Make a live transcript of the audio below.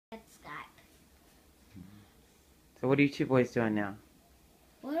So what are you two boys doing now?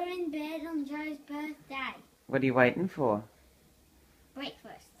 We're in bed on Joe's birthday. What are you waiting for?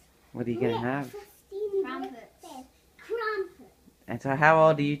 Breakfast. What are you going to have? Crumpets. And so how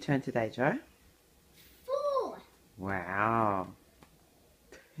old are you turned today, Joe? 4. Wow.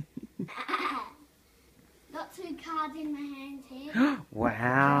 Got 2 cards in my hands here.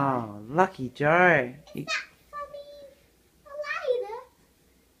 Wow. Lucky Joe. Is that for me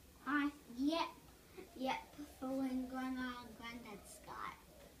later? Yep. For when Grandma and Granddad Skype.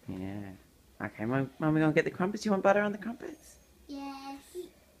 Yeah. Okay, Mum, we're going to get the crumpets. You want butter on the crumpets? Yes.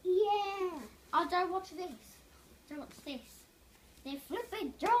 Yeah. Oh, don't watch this. Don't watch this. They're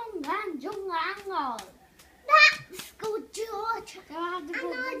flipping Jong and Jong. That's good, George. And I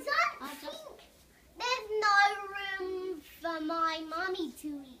don't think there's no room for my mummy to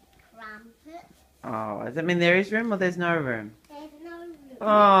eat crumpets. Oh, does that mean there is room or there's no room? There's no room.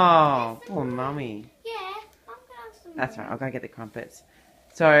 Oh, poor Mummy. Yeah, I'm going to have some That's room. right, I'll go get the crumpets.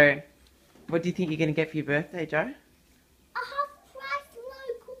 So, what do you think you're going to get for your birthday, Joe? A half-price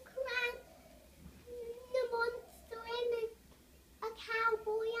local crank, a monster and a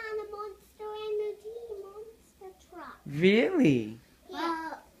cowboy and a monster and a monster truck. Really?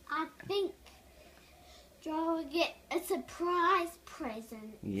 Well, I think Joe will get a surprise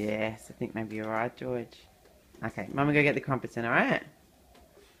present. Yes, I think maybe you're right, George. Okay, Mum will go get the crumpets then, alright?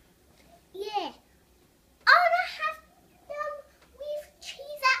 Yeah. I want to have them with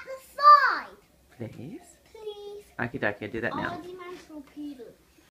cheese at the side. Please? Please. Okie dokie, I'll do that now. I'll do